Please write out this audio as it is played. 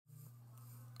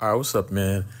All right, what's up,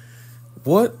 man?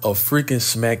 What a freaking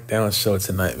Smackdown show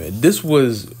tonight, man. This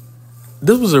was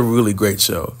a really great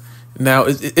show. Now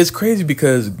it's crazy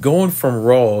because going from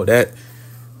Raw, that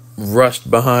rushed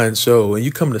behind show, and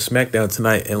you come to SmackDown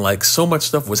tonight, and like so much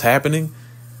stuff was happening,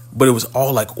 but it was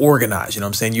all like organized. You know what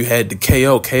I'm saying? You had the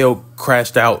KO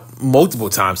crashed out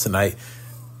multiple times tonight,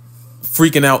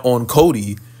 freaking out on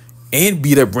Cody, and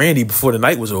beat up Randy before the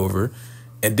night was over,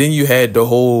 and then you had the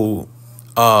whole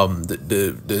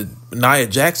the Nia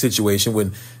Jax situation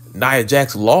when Nia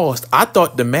Jax lost. I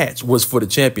thought the match was for the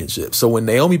championship. So when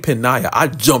Naomi pinned Nia, I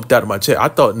jumped out of my chair. I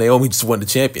thought Naomi just won the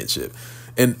championship,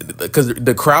 and because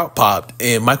the crowd popped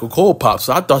and Michael Cole popped,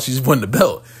 so I thought she just won the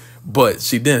belt, but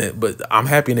she didn't. But I'm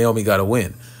happy Naomi got a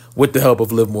win with the help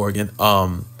of Liv Morgan.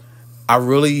 I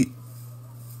really.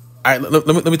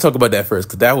 Let me talk about that first,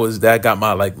 because that got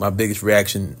my biggest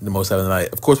reaction the most out of the night.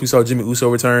 Of course, we saw Jimmy Uso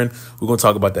return. We're gonna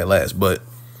talk about that last, but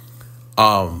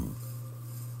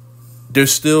they're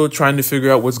still trying to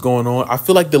figure out what's going on. I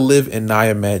feel like the Liv and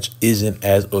Nia match isn't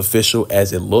as official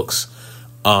as it looks.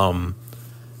 I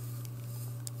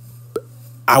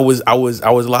was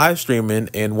live streaming,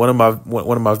 and one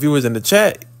of my viewers in the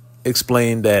chat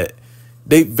explained that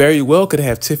they very well could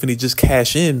have Tiffany just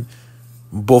cash in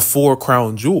before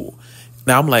Crown Jewel.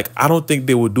 Now I'm like, I don't think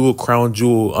they would do a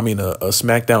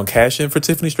SmackDown cash in for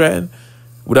Tiffany Stratton.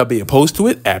 Would I be opposed to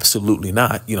it? Absolutely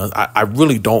not. You know, I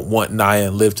really don't want Nia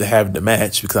and Liv to have the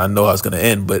match because I know how it's going to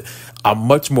end, but I'm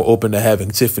much more open to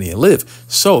having Tiffany and Liv.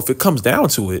 So if it comes down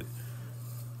to it,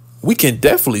 we can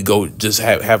definitely go just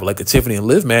have like a Tiffany and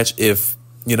Liv match, if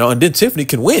you know, and then Tiffany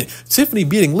can win. Tiffany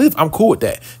beating Liv, I'm cool with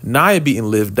that. Nia beating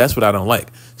Liv, that's what I don't like.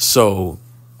 So,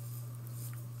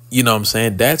 you know what I'm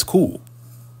saying? That's cool.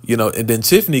 You know, and then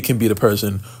Tiffany can be the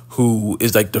person who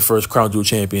is like the first Crown Jewel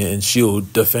champion, and she'll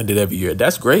defend it every year.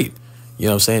 That's great. You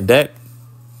know what I'm saying? That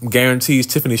guarantees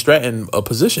Tiffany Stratton a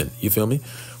position. You feel me?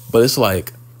 But it's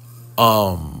like,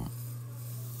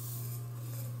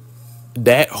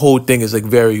 that whole thing is like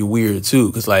very weird too.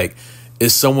 Because like,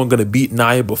 is someone going to beat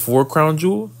Nia before Crown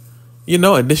Jewel? You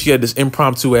know, and then she had this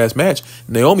impromptu ass match.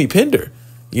 Naomi pinned her.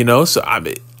 You know, so I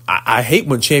hate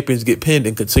when champions get pinned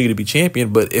and continue to be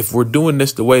champion, but if we're doing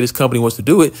this the way this company wants to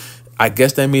do it, I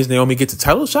guess that means Naomi gets a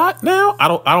title shot now. I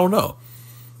don't know.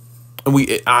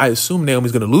 And I assume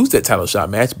Naomi's going to lose that title shot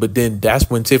match, but then that's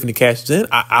when Tiffany cashes in.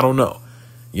 I don't know.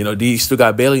 You know, you still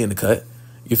got Bayley in the cut.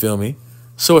 You feel me?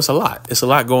 So it's a lot. It's a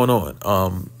lot going on.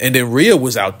 And then Rhea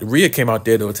came out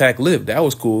there to attack Liv. That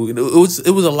was cool. It was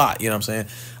a lot. You know what I'm saying?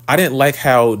 I didn't like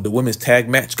how the women's tag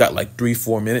match got like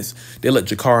 3-4 minutes. They let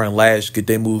Jakara and Lash get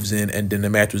their moves in, and then the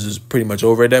match was just pretty much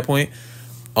over at that point.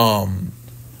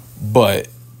 But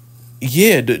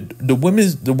yeah, the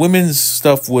women's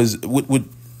stuff was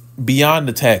beyond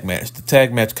the tag match. The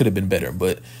tag match could have been better,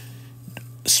 but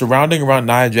surrounding around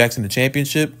Nia Jax in the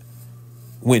championship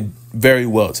went very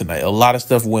well tonight. A lot of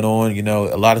stuff went on, you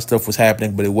know, a lot of stuff was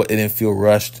happening, but it didn't feel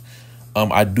rushed.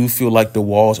 I do feel like the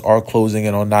walls are closing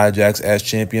in on Nia Jax as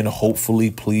champion. Hopefully,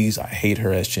 please, I hate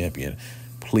her as champion.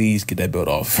 Please get that belt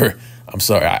off her. I'm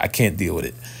sorry, I can't deal with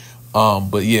it.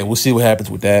 But yeah, we'll see what happens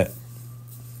with that.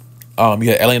 You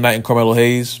had LA Knight and Carmelo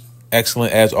Hayes.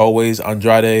 Excellent as always.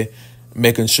 Andrade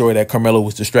making sure that Carmelo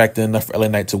was distracted enough for LA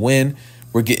Knight to win.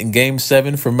 We're getting Game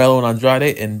 7 for Melo and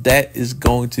Andrade, and that is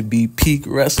going to be peak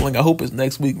wrestling. I hope it's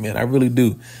next week, man. I really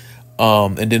do.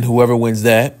 And then whoever wins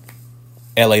that,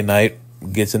 LA Knight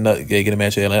get a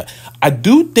match at LA. I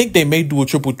do think they may do a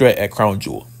triple threat at Crown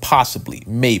Jewel. Possibly.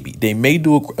 Maybe. They may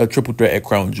do a triple threat at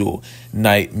Crown Jewel.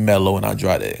 Knight, Melo, and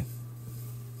Andrade.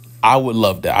 I would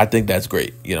love that. I think that's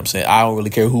great. You know what I'm saying? I don't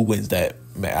really care who wins that.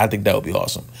 Man, I think that would be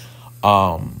awesome.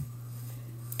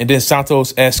 And then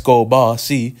Santos Escobar,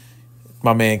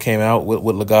 my man came out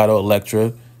with Legado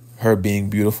Electra, her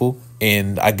being beautiful.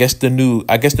 And I guess they're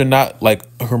not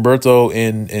like Humberto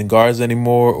and Garza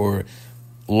anymore, or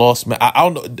I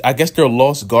don't know. I guess they're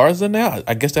Los Garza now.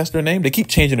 I guess that's their name. They keep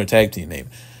changing their tag team name.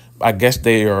 I guess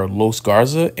they are Los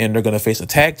Garza, and they're going to face a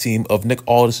tag team of Nick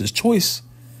Aldis's choice.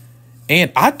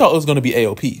 And I thought it was going to be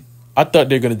AOP. I thought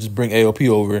they're going to just bring AOP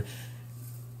over.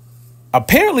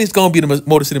 Apparently, it's going to be the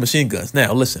Motor City Machine Guns.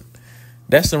 Now, listen,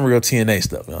 that's some real TNA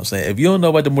stuff. You know what I'm saying? If you don't know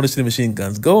about the Motor City Machine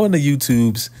Guns, go on the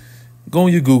YouTubes, go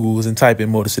on your Googles, and type in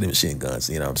Motor City Machine Guns.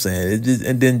 You know what I'm saying?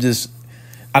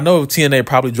 I know TNA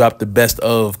probably dropped the best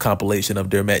of compilation of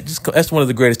their match. That's one of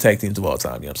the greatest tag teams of all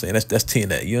time. You know what I'm saying? That's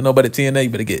TNA. You don't know about the TNA, you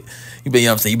better get educated. You know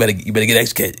what I'm saying? You better get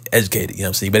educated.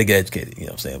 You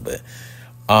know what I'm saying? But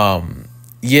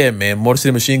yeah, man, Motor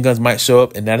City Machine Guns might show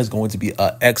up, and that is going to be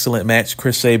an excellent match.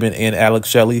 Chris Sabin and Alex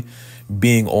Shelley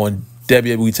being on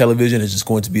WWE television is just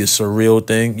going to be a surreal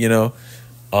thing, you know.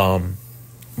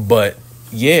 But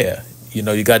yeah,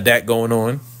 you got that going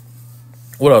on.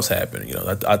 What else happened?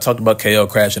 I talked about KO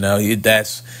crashing out.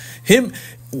 That's him.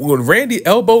 When he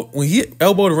elbowed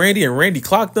Randy and Randy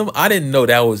clocked him, I didn't know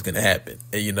that was gonna happen.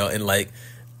 And like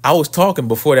I was talking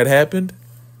before that happened.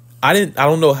 I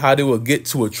don't know how they would get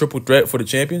to a triple threat for the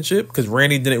championship because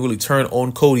Randy didn't really turn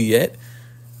on Cody yet.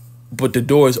 But the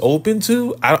door is open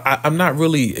to. I'm not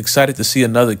really excited to see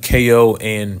another KO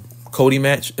and Cody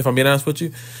match, if I'm being honest with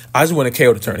you. I just want a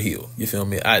KO to turn heel. You feel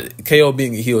me? KO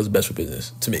being a heel is best for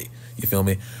business to me. You feel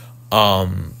me?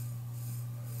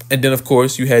 And then, of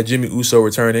course, you had Jimmy Uso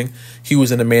returning. He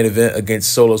was in the main event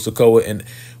against Solo Sikoa. And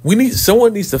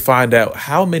someone needs to find out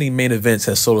how many main events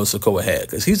has Solo Sikoa had.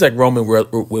 Because he's like Roman with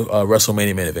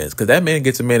WrestleMania main events. Because that man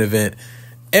gets a main event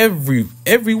every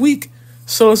week.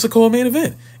 Solo Sikoa main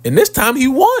event. And this time he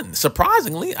won.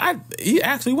 Surprisingly, he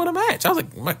actually won a match. I was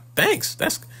like, thanks.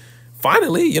 That's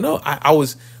finally, I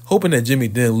was hoping that Jimmy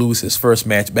didn't lose his first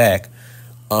match back.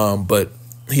 But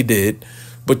he did.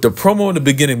 But the promo in the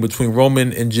beginning between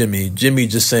Roman and Jimmy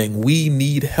just saying, we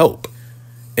need help.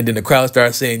 And then the crowd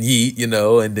started saying yeet,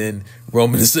 and then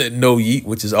Roman said no yeet,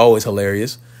 which is always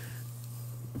hilarious.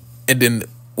 And then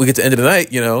we get to the end of the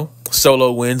night,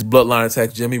 Solo wins, Bloodline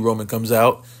attacks Jimmy, Roman comes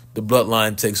out, the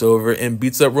Bloodline takes over and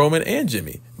beats up Roman and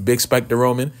Jimmy. Big spike to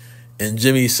Roman. And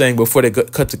Jimmy saying before they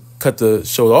cut the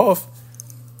show off,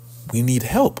 we need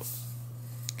help.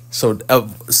 So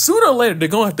sooner or later, they're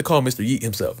going to have to call Mr. Yeet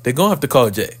himself. They're going to have to call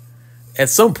Jay at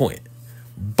some point.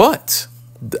 But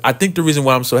I think the reason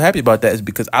why I'm so happy about that is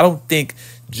because I don't think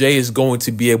Jay is going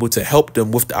to be able to help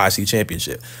them with the IC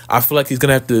championship. I feel like he's going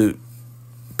to have to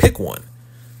pick one.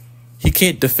 He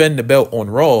can't defend the belt on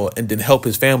Raw and then help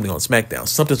his family on SmackDown.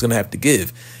 Something's going to have to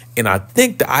give. And I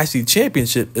think the IC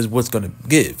championship is what's going to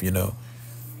give,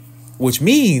 which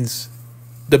means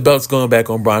the belt's going back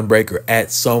on Braun Breaker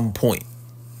at some point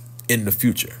in the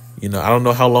future. I don't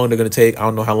know how long they're going to take. I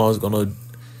don't know how long it's going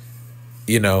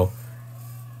to,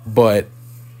 but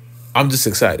I'm just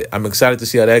excited. I'm excited to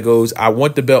see how that goes. I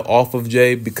want the belt off of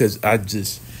Jay because I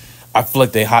feel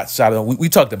like they hot shot it on. We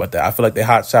talked about that. I feel like they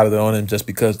hot shot it on him just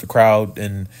because the crowd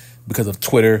and because of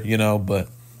Twitter, but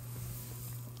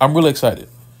I'm really excited.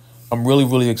 I'm really,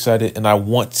 really excited. And I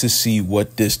want to see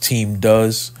what this team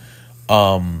does.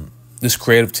 This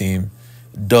creative team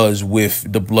does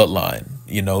with the Bloodline,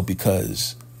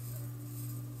 because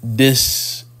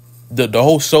the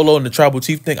whole Solo and the tribal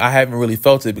chief thing, I haven't really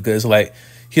felt it because like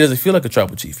he doesn't feel like a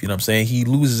tribal chief. You know what I'm saying? He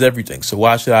loses everything. So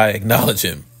why should I acknowledge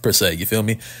him per se? You feel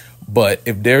me? But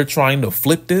if they're trying to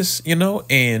flip this,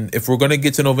 and if we're going to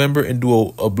get to November and do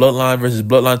a Bloodline versus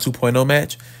Bloodline 2.0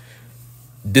 match,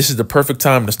 this is the perfect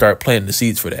time to start planting the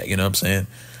seeds for that. You know what I'm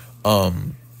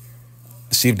saying?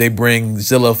 See if they bring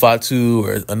Zilla Fatu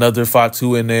or another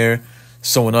Fatu in there,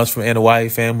 someone else from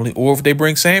Anoa'i family, or if they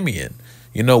bring Sammy in.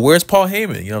 Where's Paul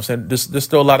Heyman? You know what I'm saying? There's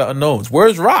still a lot of unknowns.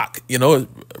 Where's Rock?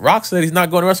 Rock said he's not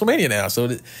going to WrestleMania now. So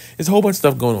there's a whole bunch of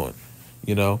stuff going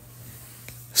on,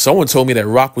 Someone told me that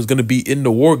Rock was going to be in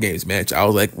the War Games match. I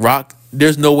was like, Rock,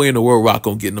 there's no way in the world Rock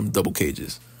going to get in them double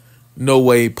cages. No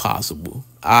way possible.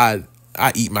 I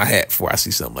eat my hat before I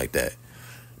see something like that.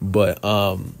 But,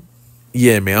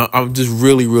 yeah, man, I'm just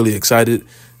really, really excited.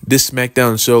 This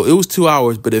SmackDown show, it was 2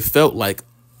 hours, but it felt like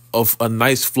a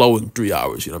nice flowing 3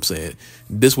 hours. You know what I'm saying?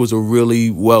 This was a really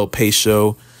well-paced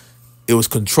show. It was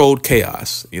controlled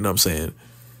chaos. You know what I'm saying?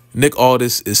 Nick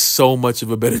Aldis is so much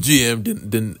of a better GM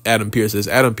than Adam Pearce is.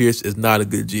 Adam Pearce is not a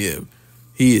good GM.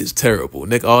 He is terrible.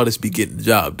 Nick Aldis be getting the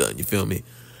job done. You feel me?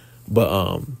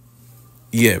 But,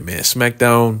 yeah, man,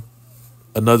 SmackDown,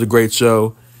 another great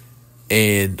show.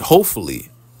 And hopefully,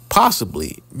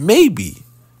 possibly, maybe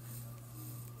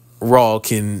Raw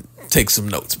can take some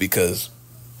notes because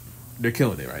they're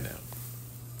killing it right now.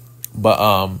 But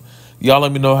y'all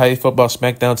let me know how you felt about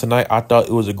SmackDown tonight. I thought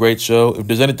it was a great show. If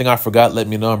there's anything I forgot, let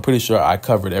me know. I'm pretty sure I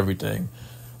covered everything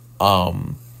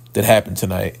that happened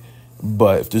tonight.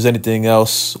 But if there's anything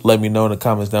else, let me know in the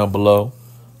comments down below.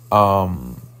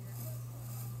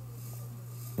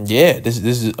 Yeah, this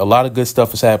is a lot of good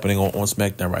stuff is happening on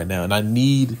SmackDown right now. And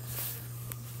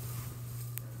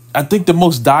I think the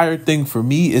most dire thing for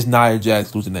me is Nia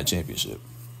Jax losing that championship.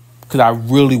 Because I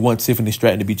really want Tiffany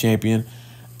Stratton to be champion.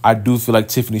 I do feel like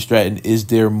Tiffany Stratton is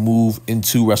their move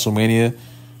into WrestleMania.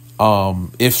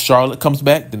 If Charlotte comes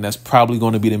back, then that's probably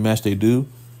going to be the match they do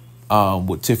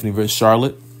with Tiffany versus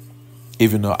Charlotte.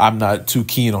 Even though I'm not too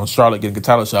keen on Charlotte getting a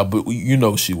title shot, but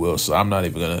she will. So I'm not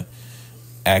even going to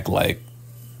act like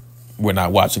we're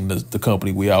not watching the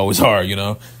company we always are,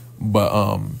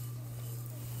 But,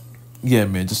 yeah,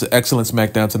 man, just an excellent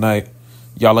SmackDown tonight.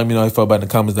 Y'all let me know how you felt about it in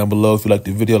the comments down below. If you like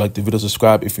the video,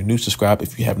 subscribe. If you're new, subscribe.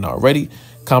 If you haven't already,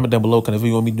 comment down below. Kind of video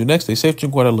you want me to do next. Stay safe,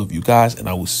 drink water. I love you guys, and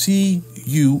I will see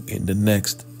you in the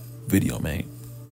next video, man.